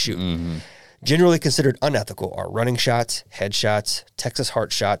okay to shoot. Mm-hmm. Generally considered unethical are running shots, head shots, Texas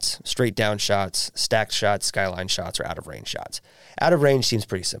heart shots, straight down shots, stacked shots, skyline shots, or out of range shots. Out of range seems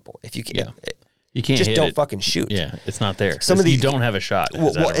pretty simple. If you can, you can't just hit don't fucking shoot. Yeah, it's not there. You don't have a shot.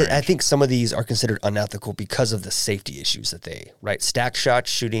 Well, I think some of these are considered unethical because of the safety issues that stacked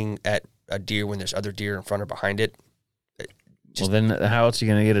shots, shooting at a deer when there's other deer in front or behind it. Well, then how else are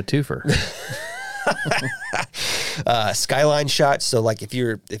you going to get a twofer? Skyline shots. So like if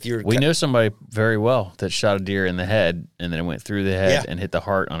you're we know somebody very well that shot a deer in the head and then it went through the head and hit the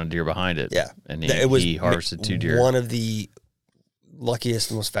heart on a deer behind it. Yeah, and he harvested 2 deer. One of the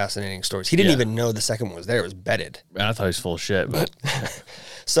luckiest, most fascinating stories. He didn't even know the second one was there. It was bedded. I thought he was full of shit, but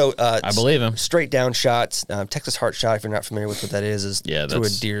so I believe him. Straight down shots, Texas heart shot. If you're not familiar with what that is through a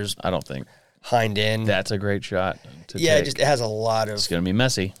deer's. I don't think. Hind end. That's a great shot to take. It has a lot of... It's going to be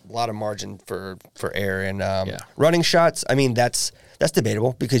messy. A lot of margin for error. And running shots, I mean, that's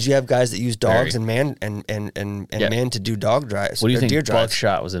debatable because you have guys that use dogs and man to do dog drives. What do you think deer drives.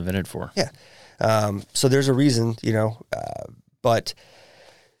 buckshot was invented for? Yeah. So there's a reason, but...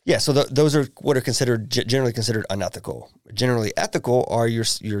 Yeah, so those are what are generally considered unethical. Generally ethical are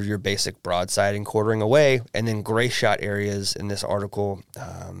your basic broadside and quartering away, and then gray shot areas in this article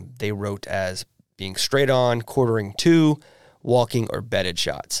they wrote as being straight on, quartering to, walking, or bedded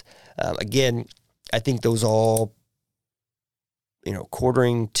shots. Again, I think those all,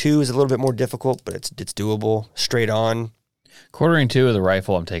 quartering to is a little bit more difficult, but it's doable. Straight on. Quartering to with a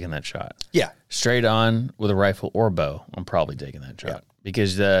rifle, I'm taking that shot. Yeah. Straight on with a rifle or bow, I'm probably taking that shot. Yeah.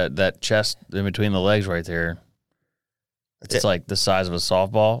 Because that chest in between the legs right there, it's like the size of a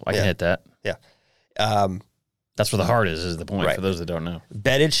softball. I can hit that. Yeah. That's where the heart is the point for those that don't know.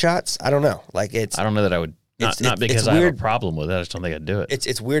 Bedded shots, I don't know. I don't know that I would, not because I have a problem with it. I just don't think I'd do it.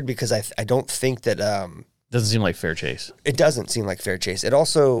 It's weird because I don't think that... doesn't seem like fair chase. It doesn't seem like fair chase. It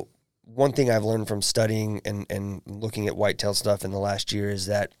also... One thing I've learned from studying and looking at whitetail stuff in the last year is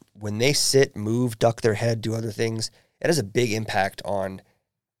that when they sit, move, duck their head, do other things, it has a big impact on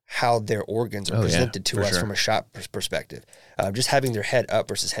how their organs are presented to us from a shot perspective. Just having their head up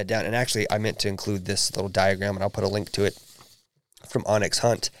versus head down. And actually, I meant to include this little diagram, and I'll put a link to it from Onyx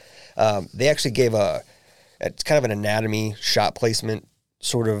Hunt. They actually gave it's kind of an anatomy shot placement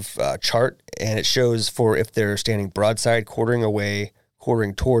sort of chart, and it shows for if they're standing broadside, quartering away,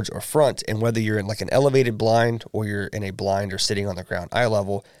 quartering towards or front, and whether you're in like an elevated blind or you're in a blind or sitting on the ground eye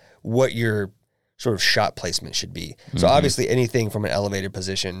level, what your sort of shot placement should be. Mm-hmm. So obviously anything from an elevated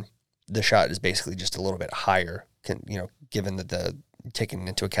position, the shot is basically just a little bit higher, given that taking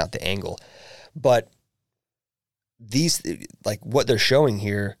into account the angle. But these, like what they're showing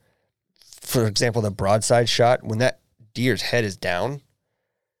here, for example, the broadside shot, when that deer's head is down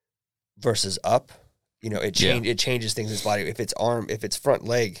versus up, it changes things in his body. If it's front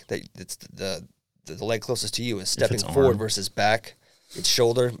leg, it's the leg closest to you is stepping forward versus back. Its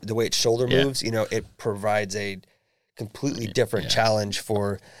shoulder, the way its shoulder moves, it provides a completely different challenge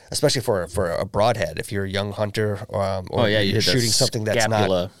especially for a broadhead. If you're a young hunter, or you're shooting something that's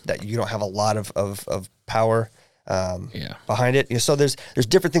that you don't have a lot of power behind it. So there's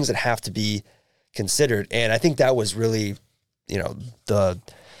different things that have to be considered, and I think that was really, the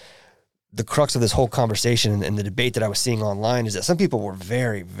crux of this whole conversation and the debate that I was seeing online is that some people were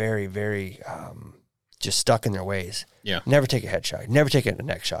very, very, very just stuck in their ways. Yeah, never take a headshot, never take a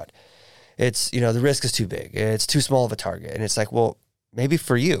neck shot. It's, the risk is too big. It's too small of a target. And it's like, well, maybe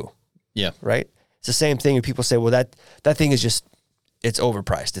for you. Yeah. Right? It's the same thing when people say, well, that thing is just, it's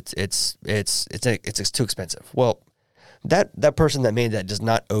overpriced. It's too expensive. Well, that person that made that does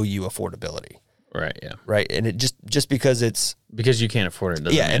not owe you affordability. Right, yeah. Right? And it just because it's... Because you can't afford it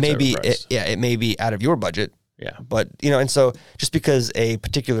doesn't mean it may be out of your budget. Yeah. But, and so just because a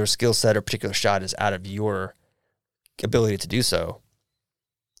particular skill set or particular shot is out of your ability to do so,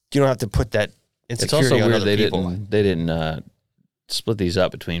 you don't have to put that insecurity on other people. It's also weird they didn't split these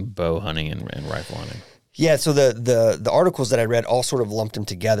up between bow hunting and rifle hunting. Yeah, so the articles that I read all sort of lumped them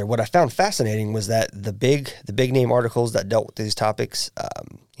together. What I found fascinating was that the big name articles that dealt with these topics,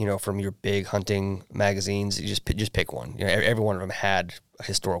 from your big hunting magazines, you just pick one. Every one of them had a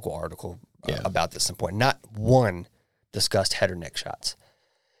historical article about this at some point. Not one discussed head or neck shots.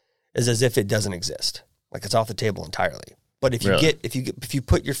 It's as if it doesn't exist, like it's off the table entirely. But if you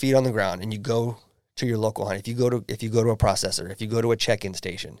put your feet on the ground and you go to your local hunt, if you go to a processor, if you go to a check-in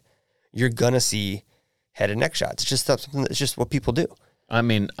station, you're gonna see head and neck shots. It's just something that's just what people do. I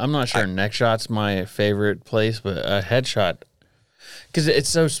mean, I'm not sure neck shot's my favorite place, but a headshot, because it's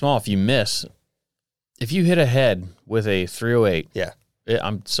so small. If you miss, if you hit a head with a 308,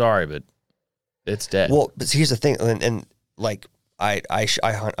 I'm sorry, but it's dead. Well, but here's the thing, and like I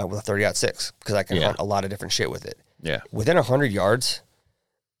hunt with a 30-06 because I can hunt a lot of different shit with it. Yeah. Within 100 yards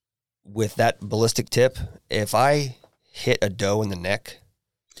with that ballistic tip, if I hit a doe in the neck,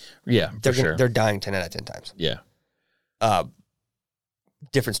 they're dying 10 out of 10 times. Yeah.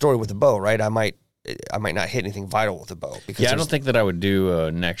 Different story with the bow, right? I might not hit anything vital with the bow. Because I don't think that I would do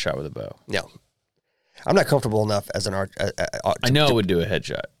a neck shot with a bow. No. I'm not comfortable enough as an art. I know I would do a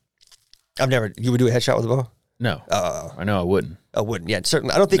headshot. You would do a headshot with a bow? No. I know I wouldn't. I wouldn't. Yeah,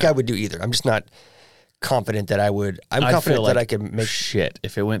 certainly. I don't think I would do either. I'm just not confident that I would. I'm confident that I could make shit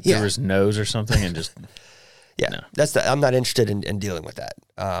if it went through his nose or something and just I'm not interested in dealing with that.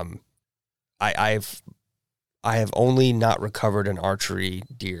 I have only not recovered an archery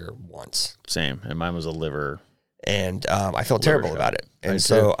deer once. Same, and mine was a liver, and I felt terrible about it. And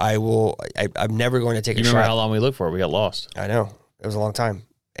so I'm never going to take a shot. You remember how long we looked for it? We got lost. I know, it was a long time,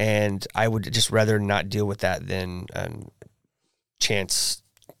 and I would just rather not deal with that than chance.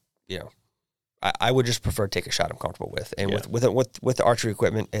 I would just prefer to take a shot I'm comfortable with. And with the archery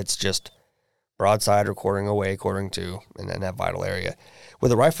equipment, it's just broadside or quartering away, quartering to, and then that vital area.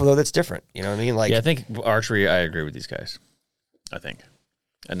 With a rifle, though, that's different. You know what I mean? Like, I think archery, I agree with these guys. I think.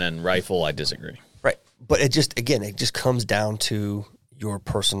 And then rifle, I disagree. Right. But it just comes down to your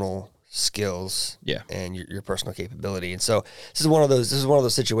personal skills and your personal capability. And so this is one of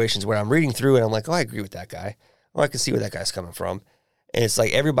those situations where I'm reading through and I'm like, oh, I agree with that guy. Oh, I can see where that guy's coming from. And it's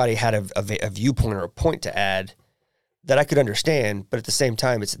like everybody had a viewpoint or a point to add that I could understand, but at the same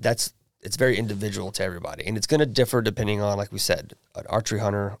time, it's very individual to everybody, and it's going to differ depending on, like we said, an archery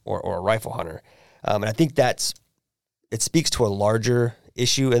hunter or a rifle hunter. And I think it speaks to a larger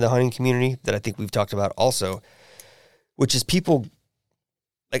issue in the hunting community that I think we've talked about also, which is people.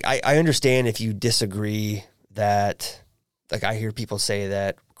 Like I understand if you disagree that, like I hear people say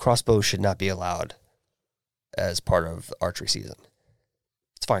that crossbows should not be allowed as part of archery season.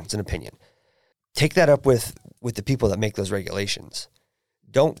 It's fine. It's an opinion. Take that up with the people that make those regulations.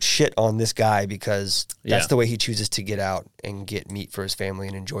 Don't shit on this guy because that's the way he chooses to get out and get meat for his family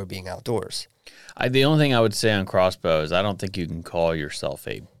and enjoy being outdoors. The only thing I would say on crossbow is I don't think you can call yourself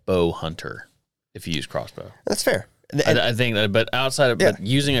a bow hunter if you use crossbow. That's fair. I think that, but outside of but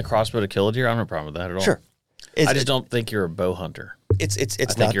using a crossbow to kill a deer, I don't have a problem with that at all. Sure. I just don't think you're a bow hunter. It's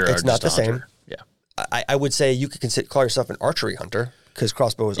not the same. Yeah. I would say you could call yourself an archery hunter because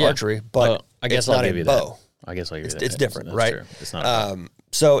crossbow is archery, but I guess I'll give you bow. That. I guess I'll give you that. It's different, That's right? True. It's not.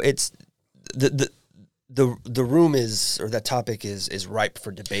 So it's the room is, or that topic is ripe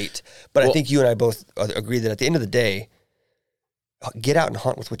for debate. But I think you and I both agree that at the end of the day, get out and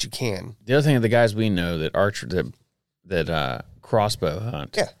hunt with what you can. The other thing, the guys we know that crossbow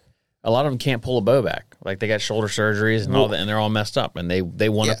hunt, a lot of them can't pull a bow back. Like they got shoulder surgeries and all that, and they're all messed up, and they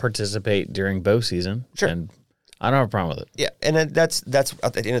want to participate during bow season. Sure. And I don't have a problem with it. Yeah, and then that's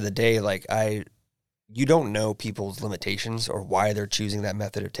at the end of the day, like you don't know people's limitations or why they're choosing that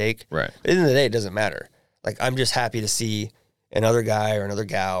method of take. Right. But at the end of the day, it doesn't matter. Like, I'm just happy to see another guy or another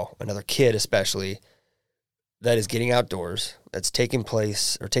gal, another kid especially, that is getting outdoors, that's taking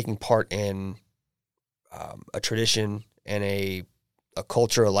part in a tradition and a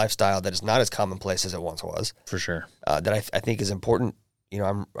culture, a lifestyle that is not as commonplace as it once was. For sure. That I think is important. You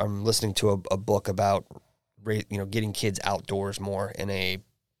know, I'm listening to a book about, getting kids outdoors more in an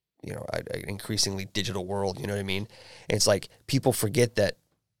increasingly digital world. You know what I mean? And it's like people forget that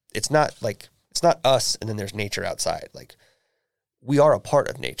it's not us and then there's nature outside. Like, we are a part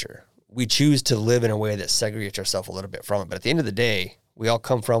of nature. We choose to live in a way that segregates ourselves a little bit from it. But at the end of the day, we all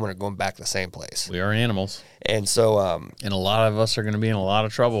come from and are going back to the same place. We are animals. And so, and a lot of us are going to be in a lot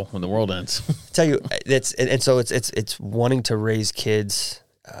of trouble when the world ends. tell you, so it's wanting to raise kids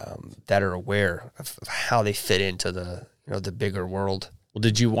that are aware of how they fit into the bigger world. Well,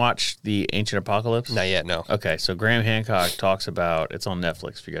 did you watch The Ancient Apocalypse? Not yet, no. Okay, so Graham Hancock talks about, it's on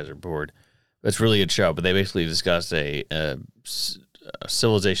Netflix if you guys are bored. It's really a good show, but they basically discussed a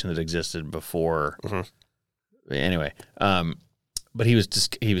civilization that existed before. Mm-hmm. Anyway, but he was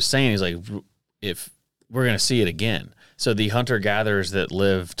saying, he's like, if we're going to see it again. So the hunter-gatherers that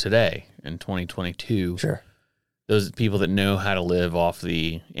live today in 2022, sure, those people that know how to live off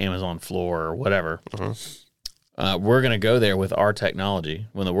the Amazon floor or whatever, mm-hmm. We're going to go there with our technology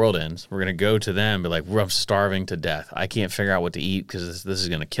when the world ends. We're going to go to them and be like, I'm starving to death. I can't figure out what to eat because this is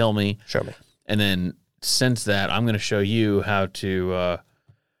going to kill me. Show me. And then since that, I'm going to show you how to,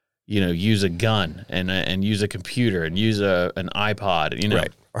 use a gun and use a computer and use an iPod,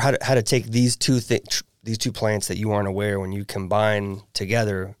 Right. Or how to take these two plants that you aren't aware, when you combine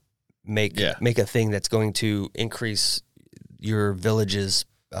together, make a thing that's going to increase your village's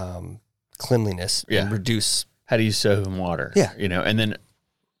cleanliness and reduce. How do you soap and water? Yeah. And then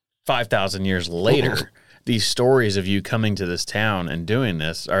 5,000 years later, these stories of you coming to this town and doing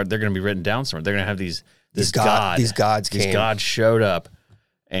this they're going to be written down somewhere. They're going to have these gods showed up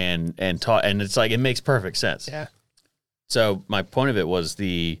and taught, and it's like, it makes perfect sense. Yeah. So my point of it was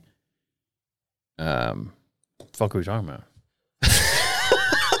the, fuck are we talking about?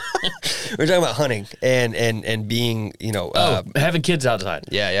 We're talking about hunting and being, having kids outside.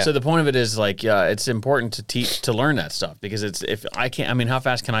 Yeah. So the point of it is like, it's important to learn that stuff, because how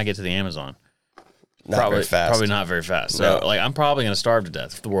fast can I get to the Amazon? Very fast. Probably not very fast. So I'm probably going to starve to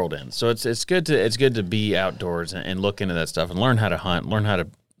death if the world ends. So it's good to be outdoors and look into that stuff and learn how to hunt, learn how to,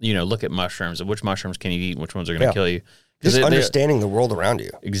 look at mushrooms and which mushrooms can you eat and which ones are going to kill you. Just understanding the world around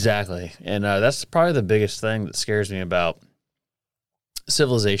you. Exactly. And that's probably the biggest thing that scares me about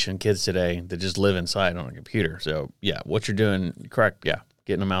civilization, kids today that just live inside on a computer. So yeah, what you're doing, correct. Yeah.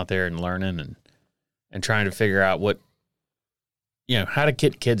 Getting them out there and learning and trying to figure out what, how to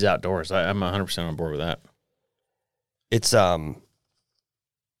get kids outdoors. I'm 100% on board with that. It's, I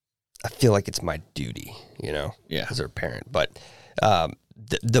feel like it's my duty, as a parent, but,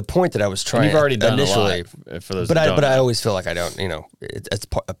 the point that I was trying, and you've already done initially, a lot for those, but I always feel like I don't,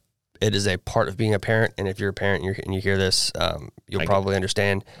 it is a part of being a parent. And if you're a parent and you hear this, you'll probably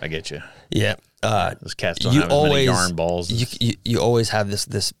understand. I get you. Yeah. Those cats don't have as many yarn balls. You always have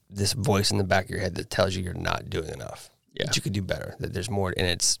this voice in the back of your head that tells you you're not doing enough. Yeah. That you could do better. That there's more, and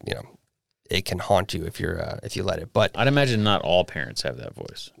it's it can haunt you if you let it. But I'd imagine not all parents have that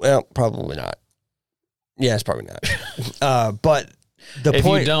voice. Well, probably not. Yeah, it's probably not. But if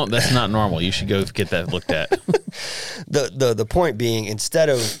you don't, that's not normal. You should go get that looked at. The point being, instead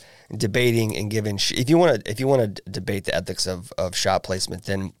of debating and giving, if you want to debate the ethics of shot placement,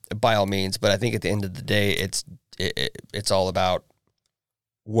 then by all means. But I think at the end of the day, it's all about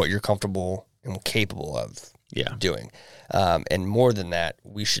what you're comfortable and capable of doing. And more than that,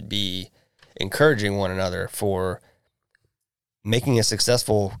 we should be encouraging one another for making a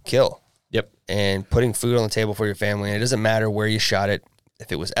successful kill. Yep. And putting food on the table for your family. And it doesn't matter where you shot it.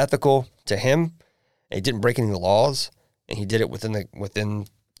 If it was ethical to him, and he didn't break any laws, and he did it within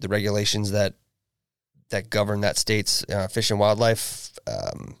the regulations that govern that state's fish and wildlife,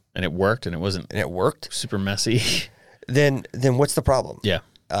 and it worked, and it worked super messy, then what's the problem? Yeah.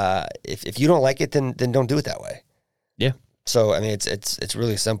 If you don't like it, then don't do it that way. Yeah. So I mean, it's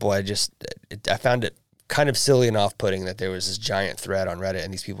really simple. I found it kind of silly and off-putting that there was this giant thread on Reddit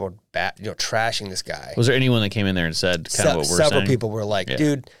and these people were trashing this guy. Was there anyone that came in there and said kind of what we're saying? Several people were like,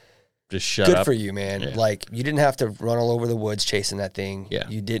 dude, just shut up. Good for you, man. Yeah. Like, you didn't have to run all over the woods chasing that thing. Yeah.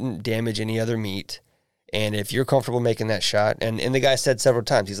 You didn't damage any other meat. And if you're comfortable making that shot, and the guy said several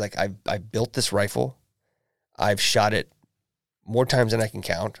times, he's like, I built this rifle. I've shot it more times than I can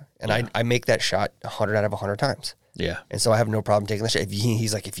count. And I make that shot 100 out of 100 times. Yeah. And so I have no problem taking that shot.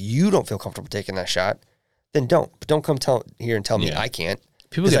 He's like, if you don't feel comfortable taking that shot, then don't. But don't come here and tell me I can't.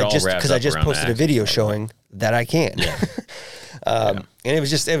 People get all wrapped up because I just posted a video showing that I can. Yeah. And it was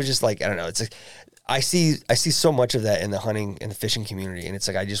just like, I don't know. It's like I see so much of that in the hunting and the fishing community, and it's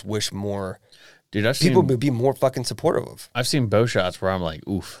like I just wish more people would be more fucking supportive of. I've seen bow shots where I'm like,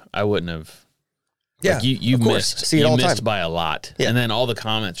 oof, I wouldn't have. Yeah, like you missed. See it all the missed time. by a lot, Yeah. and then all the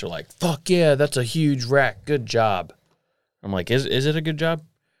comments are like, "Fuck yeah, that's a huge rack. Good job." I'm like, is it a good job?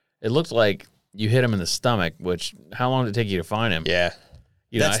 It looked like you hit him in the stomach. Which how long did it take you to find him? Yeah.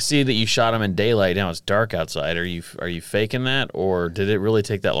 You know, I see that you shot him in daylight. Now it's dark outside. Are you faking that, or did it really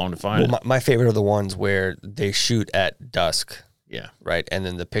take that long to find him? My favorite are the ones where they shoot at dusk. Yeah. Right, and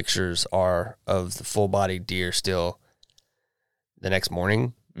then the pictures are of the full body deer still the next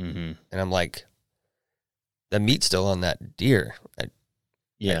morning, and I'm like, the meat's still on that deer.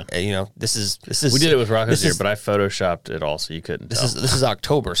 Yeah. This is. We did it with Rocco's deer, but I photoshopped it all, so you couldn't tell. This is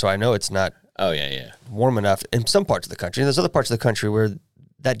October, so I know it's not. Oh yeah. Warm enough in some parts of the country. And there's other parts of the country where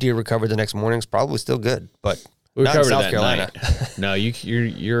that deer recovered the next morning is probably still good, but we not in recovered South that Carolina. Night. No,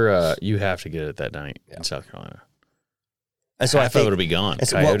 you have to get it that night in South Carolina. And so half of it'll be gone.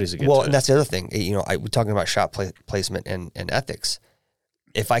 Coyotes will get to it. And that's the other thing. We're talking about shot placement and ethics.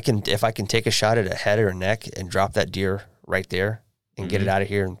 If I can take a shot at a head or a neck and drop that deer right there and get it out of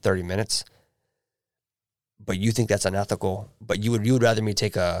here in 30 minutes, but you think that's unethical, but you would rather me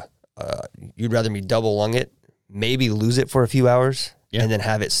you'd rather me double lung it, maybe lose it for a few hours, and then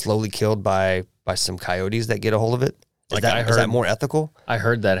have it slowly killed by some coyotes that get a hold of it. Is that more ethical? I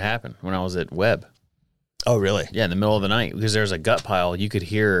heard that happen when I was at Webb. Oh, really? Yeah, in the middle of the night, because there's a gut pile. You could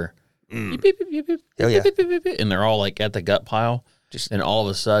hear, beep, beep, beep, beep, oh yeah, beep, beep, beep, beep, and they're all like at the gut pile. And all of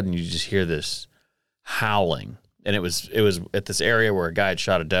a sudden, you just hear this howling, and it was at this area where a guy had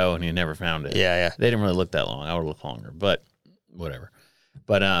shot a doe and he never found it. Yeah. They didn't really look that long. I would look longer, but whatever.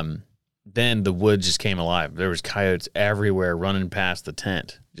 But then the woods just came alive. There was coyotes everywhere running past the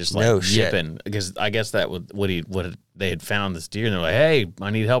tent, just like yipping. Because I guess that was what they had found this deer, and they're like, "Hey, I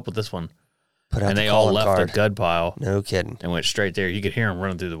need help with this one." And they all left their gut pile. No kidding. And went straight there. You could hear them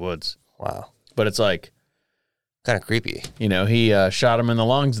running through the woods. Wow. But it's like, kind of creepy. He shot him in the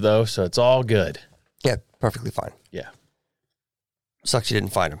lungs though, so it's all good. Yeah, perfectly fine. Yeah. Sucks you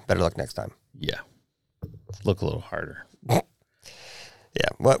didn't find him. Better luck next time. Yeah. Look a little harder. Yeah.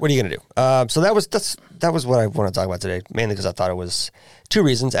 What are you gonna do? So that was what I want to talk about today, mainly because I thought it was two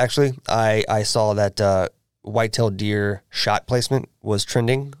reasons actually. I saw that whitetail deer shot placement was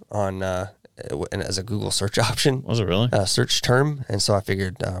trending on as a Google search option. Was it really? Search term, and so I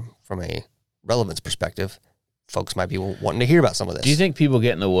figured from a relevance perspective, folks might be wanting to hear about some of this. Do you think people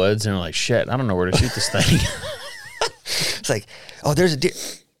get in the woods and are like, shit, I don't know where to shoot this thing? It's like, oh, there's a deer.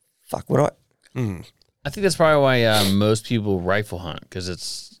 Fuck, what do I? I think that's probably why most people rifle hunt, because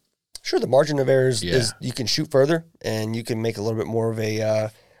it's... Sure, the margin of error is you can shoot further, and you can make a little bit more of a...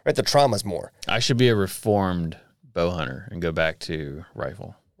 right, the trauma's more. I should be a reformed bow hunter and go back to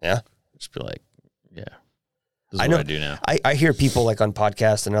rifle. Yeah? Just be like, yeah. This is what I do now. I hear people like on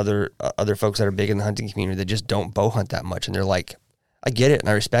podcasts and other folks that are big in the hunting community that just don't bow hunt that much, and they're like, I get it and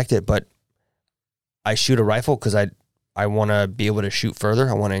I respect it, but I shoot a rifle because I want to be able to shoot further.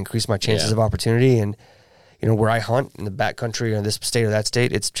 I want to increase my chances of opportunity, and where I hunt in the backcountry or this state or that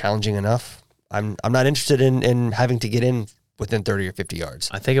state, it's challenging enough. I'm not interested in having to get in within 30 or 50 yards.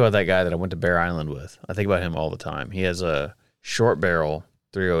 I think about that guy that I went to Bear Island with. I think about him all the time. He has a short barrel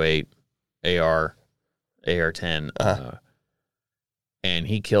 308 AR-10, and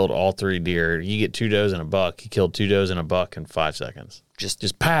he killed all three deer. You get 2 does and a buck. He killed 2 does and a buck in 5 seconds.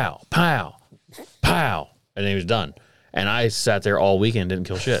 Just pow, pow, pow, and then he was done. And I sat there all weekend, didn't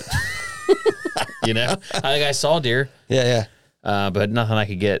kill shit. I think I saw deer. Yeah. But nothing I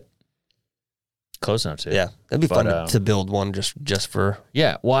could get close enough to. Yeah, that'd be fun to build one just for.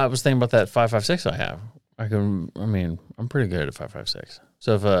 Yeah, well, I was thinking about that 5.56 I have. I'm pretty good at 5.56.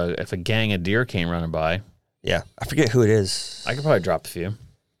 So if a gang of deer came running by, yeah, I forget who it is. I could probably drop a few.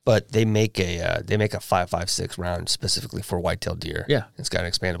 But they make a 5.56 round specifically for whitetail deer. Yeah, it's got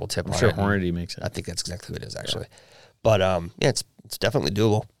an expandable tip on it. I'm sure Hornady makes it. I think that's exactly who it is actually. Yeah. But it's definitely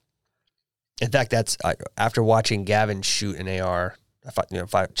doable. In fact, that's after watching Gavin shoot an AR,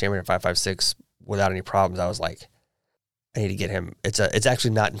 chambered in 5.56 without any problems. I was like, I need to get him. It's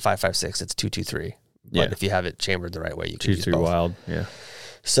actually not in 5.56. It's 2.23. But if you have it chambered the right way, you can use 2.3 both. wild. Yeah.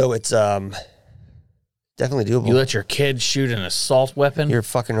 So it's definitely doable. You let your kid shoot an assault weapon? You're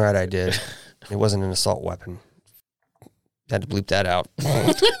fucking right. I did. It wasn't an assault weapon. Had to bleep that out.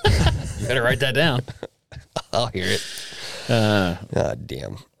 You better write that down. I'll hear it. God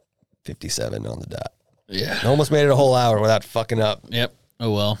damn. 57 on the dot. Yeah. Almost made it a whole hour without fucking up. Yep.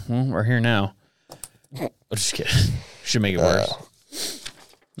 Oh, well, we're here now. I'm just kidding. Should make it worse.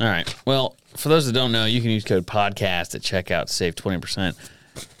 All right. Well, for those that don't know, you can use code podcast at checkout to save 20%.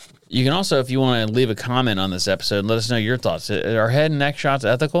 You can also, if you want to leave a comment on this episode, let us know your thoughts. Are head and neck shots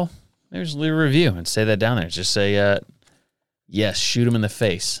ethical? Maybe just leave a review and say that down there. Just say, yes, shoot them in the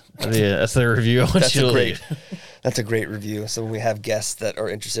face. That's the review. That's a great review. So when we have guests that are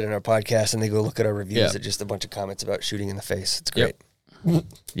interested in our podcast and they go look at our reviews, it's just a bunch of comments about shooting in the face. It's great.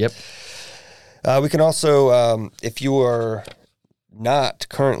 Yep. We can also, if you are not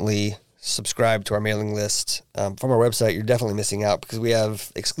currently subscribed to our mailing list from our website, you're definitely missing out because we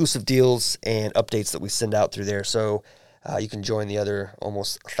have exclusive deals and updates that we send out through there. So you can join the other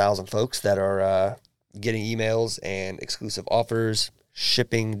almost 1,000 folks that are getting emails and exclusive offers,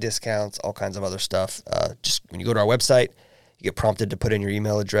 shipping discounts, all kinds of other stuff. Just when you go to our website, you get prompted to put in your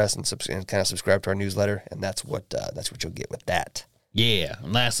email address and kind of subscribe to our newsletter, and that's what you'll get with that. Yeah.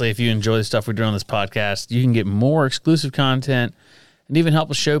 And lastly, if you enjoy the stuff we do on this podcast, you can get more exclusive content and even help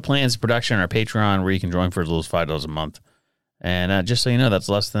with show plans and production on our Patreon, where you can join for as little as $5 a month. And just so you know, that's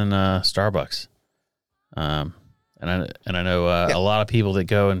less than Starbucks. And I know a lot of people that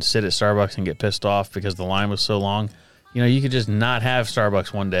go and sit at Starbucks and get pissed off because the line was so long. You know, you could just not have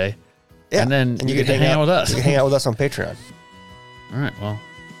Starbucks one day, and then you can hang out with us. You can hang out with us on Patreon. All right. Well,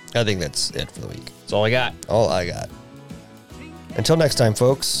 I think that's it for the week. That's all I got. All I got. Until next time,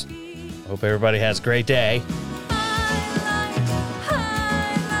 folks. Hope everybody has a great day.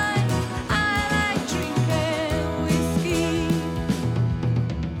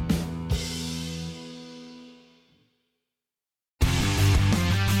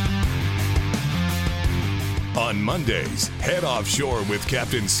 On Mondays, head offshore with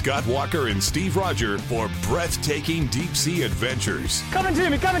Captain Scott Walker and Steve Roger for breathtaking deep-sea adventures. Coming to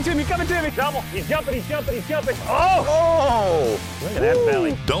me. Double. He's jumping. Oh! Look at that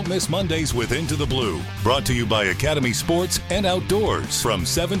belly. Don't miss Mondays with Into the Blue, brought to you by Academy Sports and Outdoors from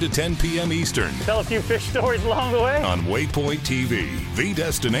 7 to 10 p.m. Eastern. Tell a few fish stories along the way. On Waypoint TV, the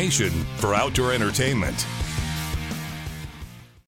destination for outdoor entertainment.